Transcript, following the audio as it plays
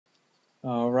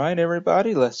All right,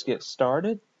 everybody, let's get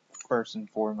started. First and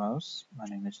foremost, my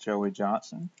name is Joey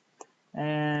Johnson,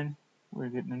 and we're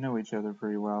getting to know each other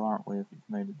pretty well, aren't we, if you've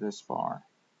made it this far?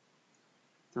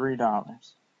 $3.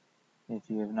 If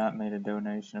you have not made a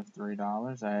donation of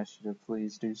 $3, I ask you to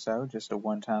please do so, just a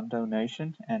one-time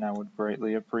donation, and I would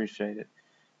greatly appreciate it.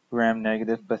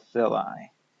 Gram-negative bacilli.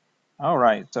 All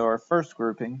right, so our first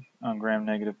grouping on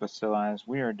gram-negative bacilli is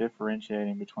we are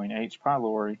differentiating between H.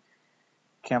 pylori,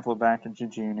 Campylobacter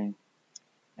jejuni,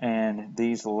 and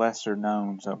these lesser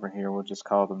knowns over here, we'll just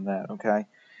call them that, okay?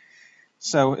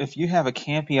 So if you have a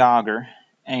Campy agar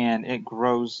and it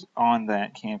grows on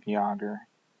that Campy agar,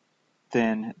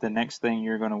 then the next thing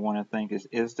you're going to want to think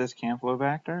is this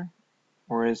Campylobacter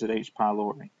or is it H.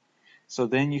 pylori? So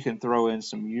then you can throw in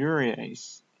some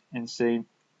urease and see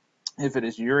if it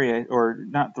is urease, or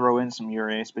not throw in some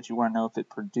urease, but you want to know if it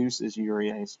produces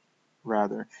urease,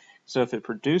 rather. So if it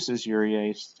produces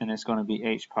urease, then it's going to be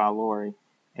H. pylori.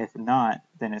 If not,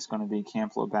 then it's going to be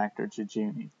Campylobacter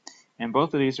jejuni. And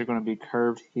both of these are going to be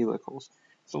curved helicals.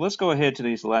 So let's go ahead to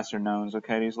these lesser knowns,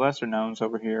 okay? These lesser knowns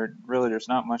over here, really there's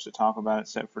not much to talk about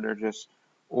except for they're just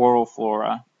oral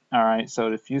flora. All right,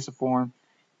 so the fusiform,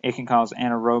 it can cause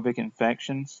anaerobic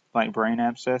infections like brain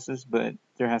abscesses, but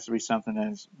there has to be something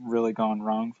that's really gone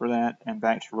wrong for that. And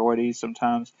bacteroides,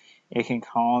 sometimes it can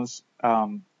cause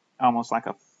almost like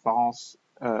a false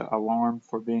alarm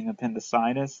for being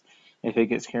appendicitis if it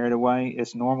gets carried away.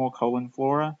 It's normal colon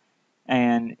flora,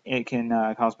 and it can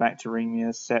cause bacteremia,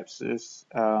 sepsis,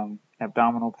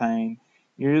 abdominal pain.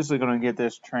 You're usually going to get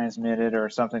this transmitted or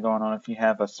something going on if you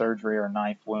have a surgery or a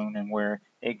knife wound and where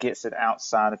it gets it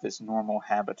outside of its normal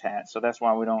habitat. So that's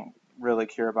why we don't really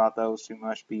care about those too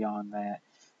much beyond that.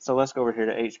 So let's go over here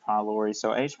to H. pylori.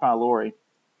 So H. pylori,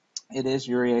 it is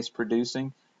urease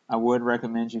producing. I would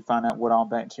recommend you find out what all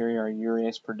bacteria are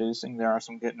urease producing. There are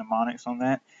some good mnemonics on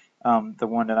that. The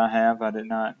one that I have, I did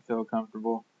not feel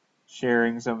comfortable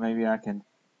sharing, so maybe I can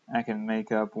make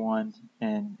up one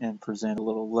and present a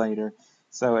little later.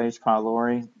 So H.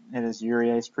 pylori, it is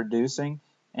urease producing,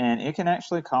 and it can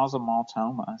actually cause a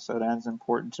maltoma, so that's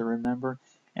important to remember.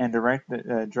 And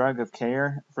drug of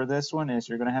care for this one is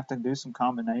you're going to have to do some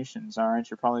combinations, all right?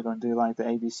 You're probably going to do like the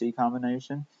ABC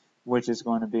combination, which is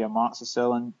going to be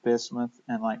amoxicillin, bismuth,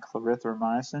 and like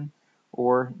clarithromycin,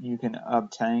 or you can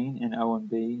obtain in O and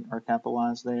B are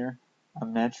capitalized there, a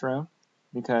metro,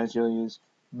 because you'll use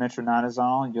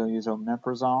metronidazole, you'll use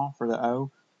omeprazole for the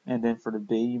O, and then for the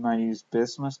B you might use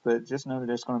bismuth, but just know that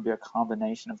there's going to be a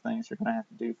combination of things you're going to have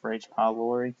to do for H.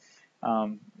 pylori.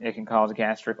 It can cause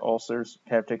gastric ulcers,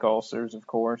 peptic ulcers, of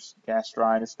course,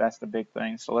 gastritis, that's the big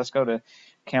thing. So let's go to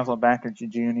Campylobacter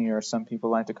jejuni, or some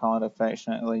people like to call it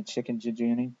affectionately chicken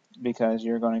jejuni, because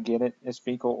you're going to get it as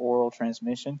fecal oral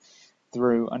transmission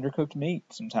through undercooked meat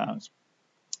sometimes.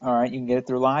 All right, you can get it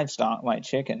through livestock like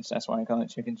chickens. That's why I call it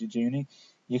chicken jejuni.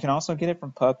 You can also get it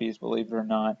from puppies, believe it or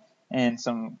not. And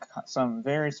some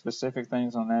very specific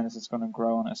things on that is it's going to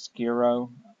grow on a sciro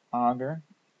agar.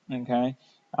 Okay.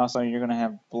 Also, you're going to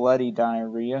have bloody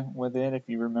diarrhea with it. If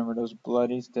you remember those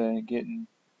bloodies to getting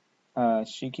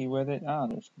cheeky with it. Oh,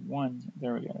 there's one.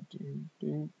 There we go.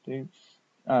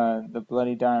 The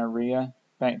bloody diarrhea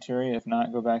bacteria. If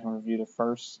not, go back and review the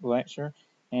first lecture.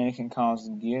 And it can cause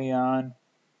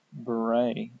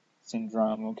Guillain-Barré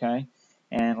syndrome, okay?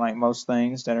 And like most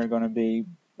things that are going to be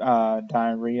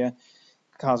diarrhea,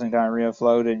 causing diarrhea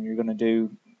float, and you're going to do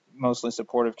mostly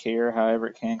supportive care. However,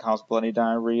 it can cause bloody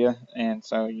diarrhea, and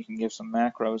so you can give some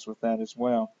macros with that as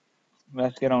well.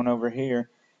 Let's get on over here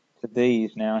to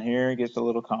these. Now, here it gets a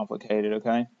little complicated,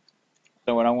 okay?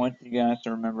 So what I want you guys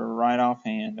to remember right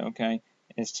offhand, okay,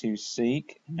 is to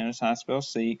seek, notice how I spell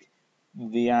seek,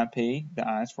 VIP, the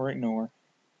I is for ignore,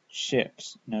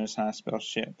 ships, notice how I spell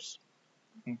ships,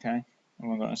 okay, and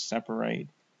we're going to separate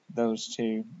those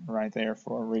two right there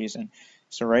for a reason.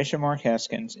 Serratia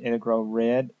marquescens, it'll grow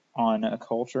red on a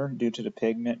culture due to the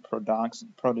pigment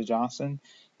protogosine,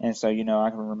 and so, you know, I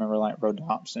can remember like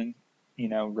rhodopsin, you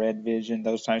know, red vision,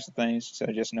 those types of things, so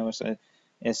just know it's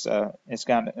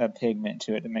got a pigment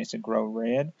to it that makes it grow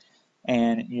red,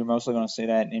 and you're mostly going to see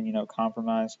that in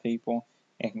immunocompromised people.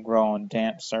 It can grow on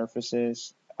damp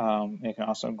surfaces. It can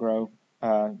also grow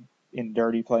in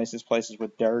dirty places. Places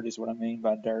with dirt is what I mean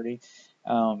by dirty.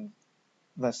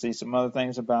 Let's see some other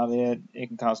things about it. It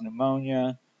can cause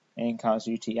pneumonia. It can cause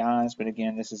UTIs, but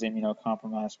again, this is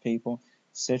immunocompromised people.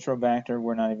 Citrobacter,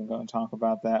 we're not even going to talk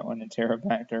about that one.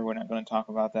 Enterobacter, we're not going to talk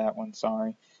about that one,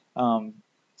 sorry.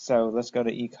 So let's go to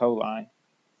E. coli.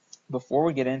 Before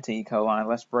we get into E. coli,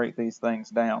 let's break these things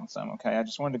down some, okay? I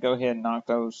just wanted to go ahead and knock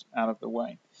those out of the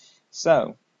way.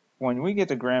 So, when we get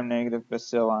to gram-negative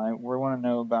bacilli, we want to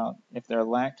know about if they're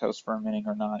lactose fermenting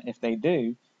or not. If they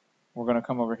do, we're going to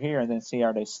come over here and then see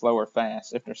are they slow or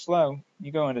fast. If they're slow,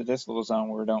 you go into this little zone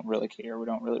where we don't really care. We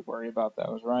don't really worry about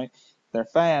those, right? If they're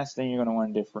fast, then you're going to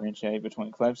want to differentiate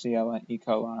between Klebsiella, E.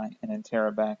 coli, and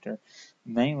Enterobacter,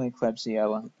 mainly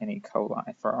Klebsiella and E.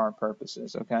 coli for our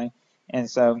purposes, okay? And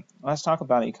so let's talk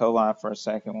about E. coli for a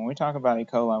second. When we talk about E.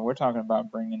 coli, we're talking about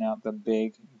bringing out the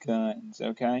big guns,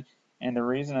 okay? And the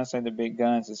reason I say the big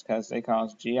guns is because they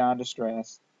cause GI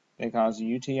distress, they cause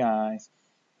UTIs,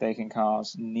 they can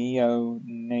cause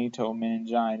neonatal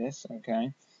meningitis,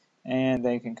 okay, and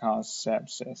they can cause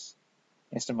sepsis.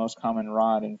 It's the most common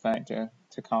rod, in fact, to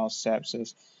cause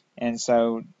sepsis. And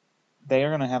so they are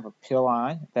going to have a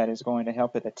pili that is going to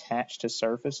help it attach to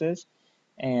surfaces.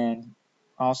 And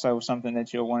also something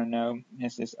that you'll want to know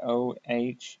is this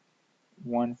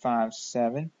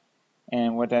OH157.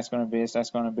 And what that's going to be is that's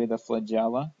going to be the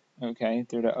flagella, okay,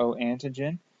 through the O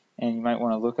antigen. And you might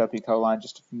want to look up E. coli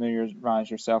just to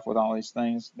familiarize yourself with all these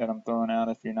things that I'm throwing out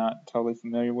if you're not totally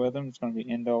familiar with them. It's going to be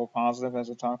indole positive, as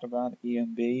I talked about,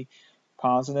 EMB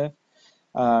positive.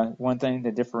 One thing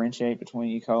to differentiate between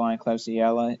E. coli and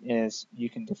Klebsiella is you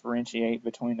can differentiate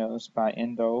between those by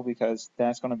indole because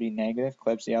that's going to be negative.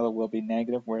 Klebsiella will be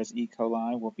negative, whereas E.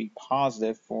 coli will be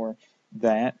positive for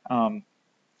that.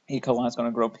 E. coli is going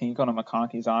to grow pink on a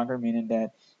McConkey's agar, meaning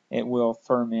that it will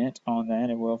ferment on that.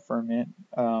 It will ferment.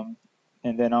 And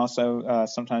then also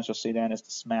sometimes you'll see that as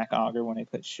the smack agar when they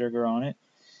put sugar on it.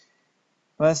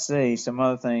 Let's see some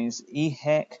other things.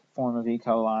 EHEC form of E.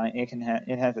 coli, it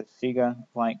has a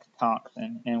Shiga-like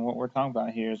toxin. And what we're talking about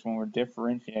here is when we're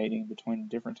differentiating between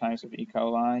different types of E.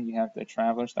 coli, you have the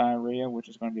traveler's diarrhea, which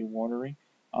is going to be watery,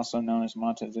 also known as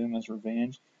Montezuma's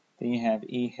revenge. Then you have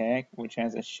EHEC, which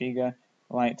has a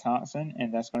Shiga-like toxin,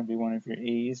 and that's going to be one of your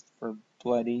E's for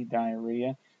bloody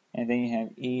diarrhea. And then you have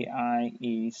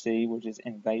EIEC, which is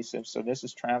invasive. So this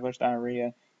is traveler's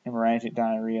diarrhea, hemorrhagic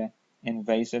diarrhea,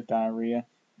 invasive diarrhea.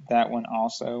 That one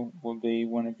also will be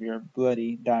one of your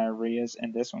bloody diarrheas,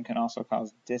 and this one can also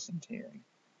cause dysentery.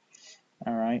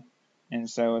 All right, and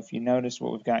so if you notice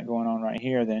what we've got going on right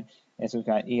here, then is we've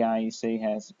got EIEC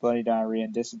has bloody diarrhea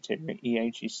and dysentery,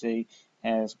 EHEC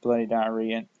has bloody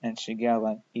diarrhea and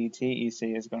Shigella,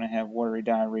 ETEC is going to have watery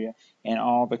diarrhea, and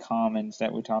all the commons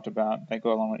that we talked about that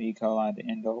go along with E. coli, the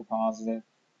indole positive,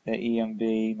 the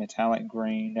EMB, metallic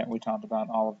green that we talked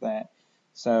about, all of that.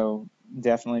 So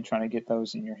definitely trying to get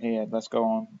those in your head. Let's go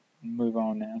on, move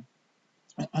on now.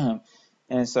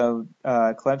 And so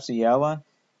Klebsiella,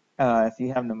 if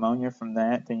you have pneumonia from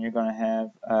that, then you're going to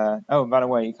have, oh, by the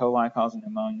way, E. coli causing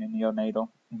pneumonia, neonatal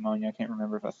pneumonia. I can't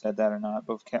remember if I said that or not,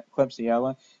 but with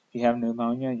Klebsiella, if you have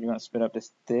pneumonia, you're going to spit up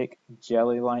this thick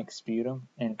jelly-like sputum,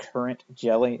 and current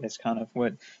jelly is kind of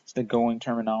what's the going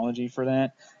terminology for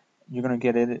that. You're going to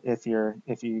get it if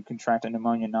you contract a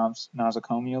pneumonia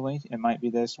nosocomially. It might be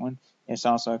this one. It's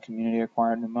also a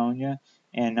community-acquired pneumonia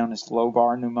and known as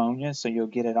lobar pneumonia. So you'll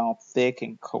get it all thick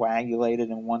and coagulated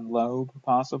in one lobe,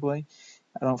 possibly.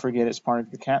 Don't forget it's part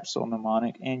of your capsule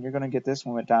pneumonic, and you're going to get this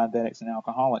one with diabetics and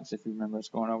alcoholics if you remember us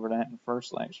going over that in the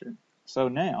first lecture. So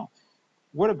now,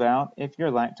 what about if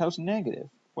you're lactose negative?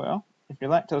 Well, if you're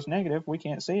lactose negative, we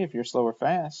can't see if you're slow or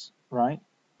fast, right?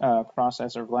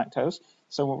 Processor of lactose.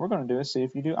 So what we're going to do is see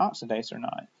if you do oxidase or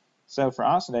not. So for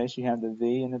oxidase, you have the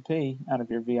V and the P out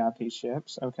of your VIP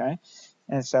ships, okay?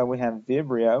 And so we have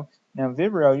Vibrio. Now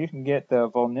Vibrio, you can get the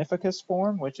vulnificus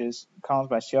form, which is caused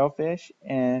by shellfish,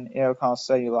 and it'll cause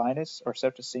cellulitis or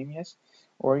septicemias.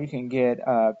 Or you can get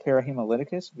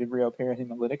parahemolyticus, Vibrio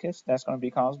parahemolyticus. That's going to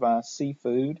be caused by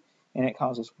seafood, and it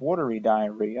causes watery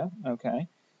diarrhea, okay?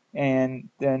 And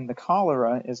then the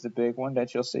cholera is the big one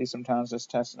that you'll see sometimes that's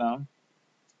tested on.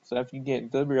 So if you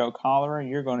get Vibrio cholera,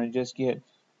 you're going to just get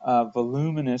a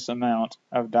voluminous amount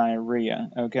of diarrhea,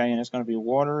 okay? And it's going to be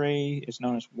watery. It's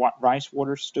known as rice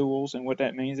water stools, and what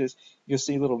that means is you'll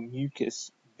see little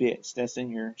mucus bits that's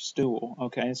in your stool,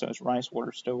 okay? So it's rice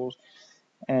water stools.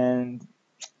 And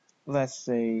let's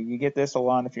see, you get this a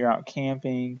lot if you're out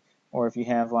camping or if you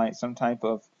have like some type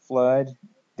of flood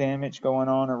damage going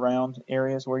on around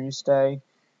areas where you stay.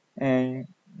 And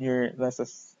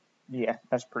that's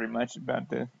pretty much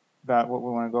about what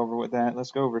we want to go over with that.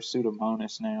 Let's go over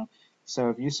Pseudomonas now. So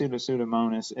if you see the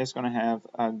Pseudomonas, it's going to have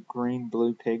a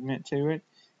green-blue pigment to it.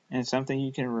 And something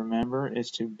you can remember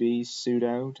is to be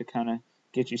pseudo to kind of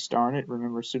get you started.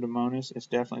 Remember Pseudomonas is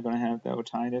definitely going to have the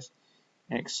otitis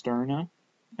externa.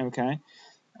 Okay.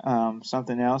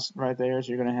 Something else right there is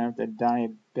you're going to have the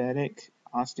diabetic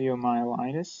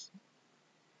osteomyelitis.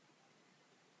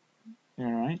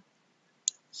 All right.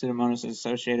 Pseudomonas is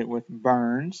associated with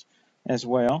burns as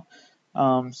well.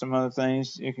 Some other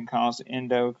things, it can cause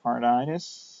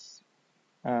endocarditis.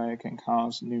 It can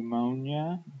cause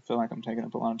pneumonia. I feel like I'm taking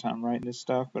up a lot of time writing this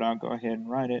stuff, but I'll go ahead and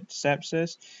write it.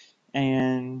 Sepsis.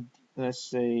 And let's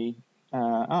see.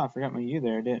 I forgot my U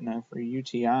there, didn't I? For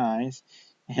UTIs.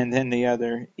 And then the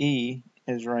other E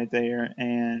is right there.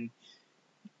 And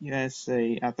let's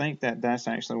see. I think that's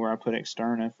actually where I put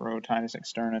externa for otitis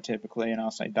externa typically. And I'll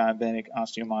say diabetic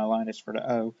osteomyelitis for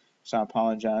the O. So I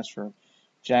apologize for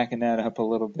jacking that up a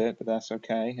little bit, but that's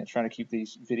okay. I try to keep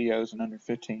these videos in under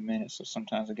 15 minutes, so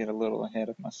sometimes I get a little ahead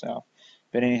of myself.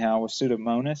 But anyhow, with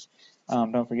Pseudomonas,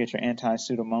 don't forget your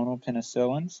anti-pseudomonal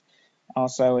penicillins.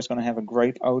 Also, it's going to have a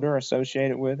grape odor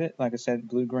associated with it. Like I said,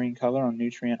 blue-green color on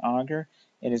nutrient agar.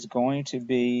 It is going to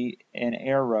be an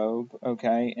aerobe,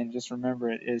 okay? And just remember,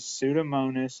 it is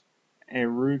Pseudomonas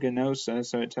aeruginosa,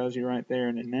 so it tells you right there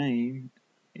in the name,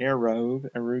 aerobe,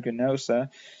 aeruginosa.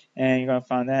 And you're going to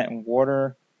find that in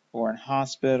water or in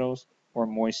hospitals or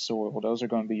moist soil. Those are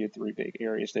going to be your three big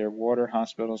areas there, water,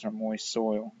 hospitals, or moist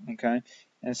soil, okay?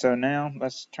 And so now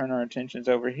let's turn our attentions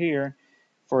over here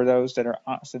for those that are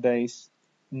oxidase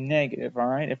negative, all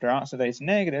right? If they're oxidase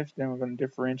negative, then we're going to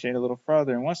differentiate a little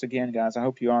further. And once again, guys, I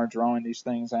hope you are drawing these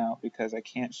things out because I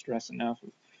can't stress enough of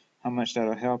how much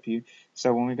that'll help you.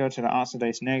 So when we go to the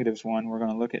oxidase negatives one, we're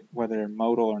going to look at whether they're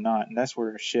modal or not, and that's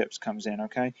where SHIPS comes in,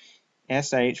 okay?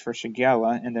 SH for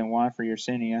Shigella, and then Y for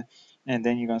Yersinia, and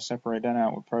then you're going to separate that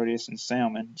out with Proteus and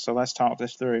salmon. So let's talk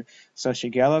this through. So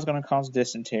Shigella is going to cause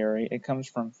dysentery. It comes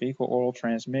from fecal oral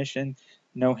transmission,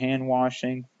 no hand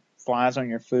washing, flies on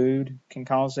your food can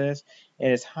cause this.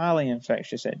 It is highly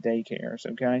infectious at daycares,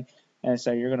 okay? And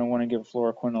so you're going to want to give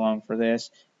fluoroquinolone for this.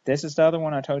 This is the other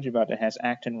one I told you about that has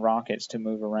actin rockets to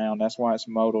move around. That's why it's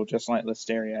modal, just like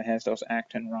Listeria. It has those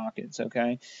actin rockets,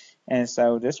 okay? And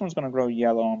so this one's going to grow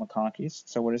yellow on McConkey's.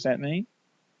 So what does that mean?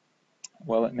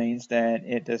 Well, it means that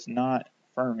it does not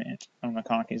ferment on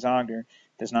McConkey's agar,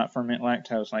 does not ferment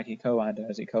lactose like E. coli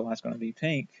does. E. coli is going to be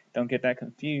pink. Don't get that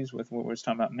confused with what we was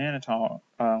talking about mannitol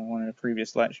one of the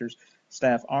previous lectures.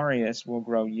 Staph aureus will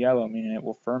grow yellow, meaning it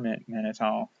will ferment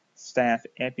mannitol. Staph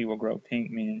epi will grow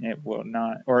pink, meaning it will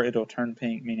not, or it'll turn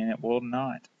pink, meaning it will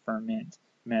not ferment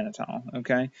mannitol.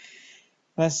 Okay.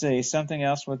 Let's see, something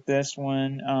else with this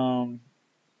one.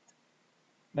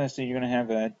 Let's see, you're going to have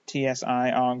a TSI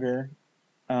agar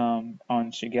on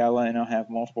Shigella, and it'll have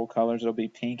multiple colors. It'll be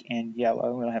pink and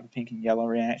yellow. It'll have a pink and yellow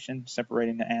reaction,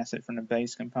 separating the acid from the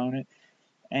base component.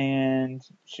 And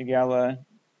Shigella,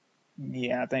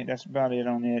 yeah, I think that's about it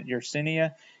on it.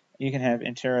 Yersinia, you can have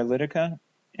enterolytica,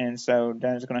 and so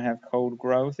that is going to have cold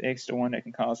growth. It's the one that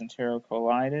can cause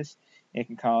enterocolitis. It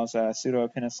can cause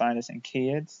pseudoappendicitis in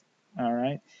kids. All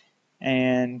right.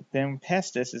 And then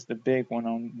pestis is the big one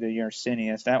on the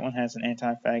Yersinia. That one has an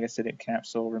anti-phagocytic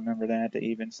capsule. Remember that, to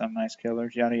even some nice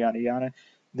killers, yada, yada, yada.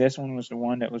 This one was the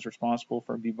one that was responsible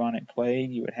for bubonic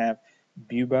plague. You would have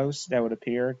buboes that would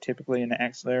appear typically in the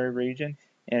axillary region.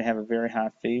 It'd have a very high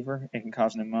fever. It can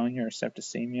cause pneumonia or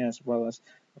septicemia, as well as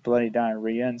bloody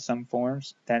diarrhea in some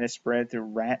forms. That is spread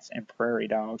through rats and prairie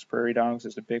dogs. Prairie dogs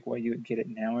is a big way you would get it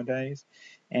nowadays,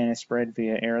 and it's spread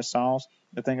via aerosols.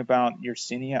 The thing about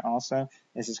Yersinia also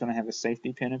is it's going to have a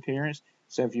safety pin appearance.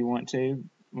 So if you want to,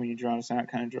 when you draw this out,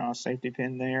 kind of draw a safety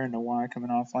pin there and the Y coming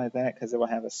off like that, because it will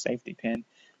have a safety pin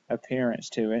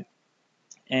appearance to it.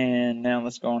 And now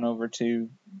let's go on over to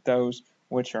those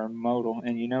which are modal.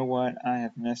 And you know what? I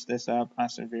have messed this up. I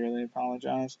severely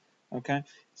apologize. Okay,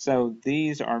 so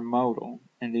these are modal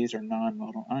and these are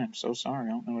non-modal. I am so sorry.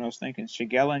 I don't know what I was thinking.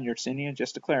 Shigella and Yersinia,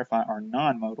 just to clarify, are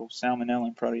non-modal. Salmonella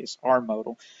and Proteus are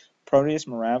modal. Proteus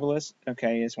mirabilis,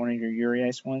 okay, is one of your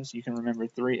urease ones. You can remember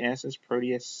 3 S's,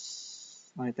 Proteus,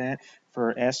 like that.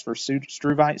 For S for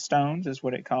struvite stones is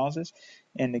what it causes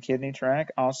in the kidney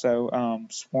tract. Also,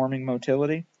 swarming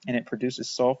motility, and it produces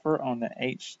sulfur on the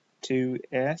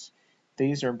H2S.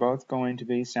 These are both going to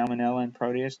be Salmonella and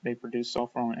Proteus. They produce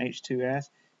sulfur on H2S,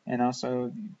 and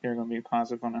also they're going to be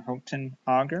positive on a Houghton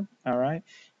agar. All right,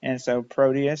 and so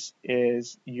Proteus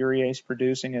is urease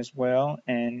producing as well,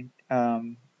 and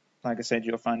like I said,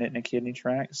 you'll find it in the kidney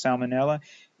tract. Salmonella,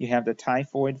 you have the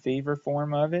typhoid fever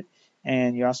form of it,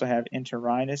 and you also have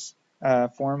enteritis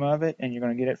form of it, and you're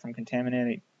going to get it from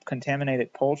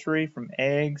contaminated poultry, from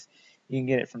eggs. You can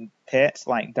get it from pets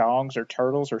like dogs or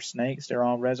turtles or snakes. They're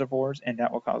all reservoirs, and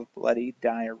that will cause bloody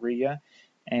diarrhea.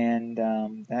 And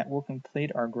that will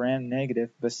complete our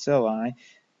gram-negative bacilli.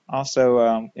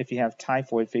 Also, if you have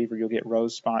typhoid fever, you'll get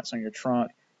rose spots on your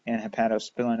trunk and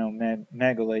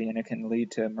hepatosplenomegaly, and it can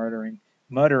lead to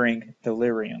muttering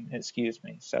delirium. Excuse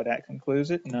me. So that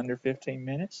concludes it in under 15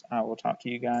 minutes. I will talk to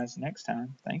you guys next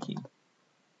time. Thank you.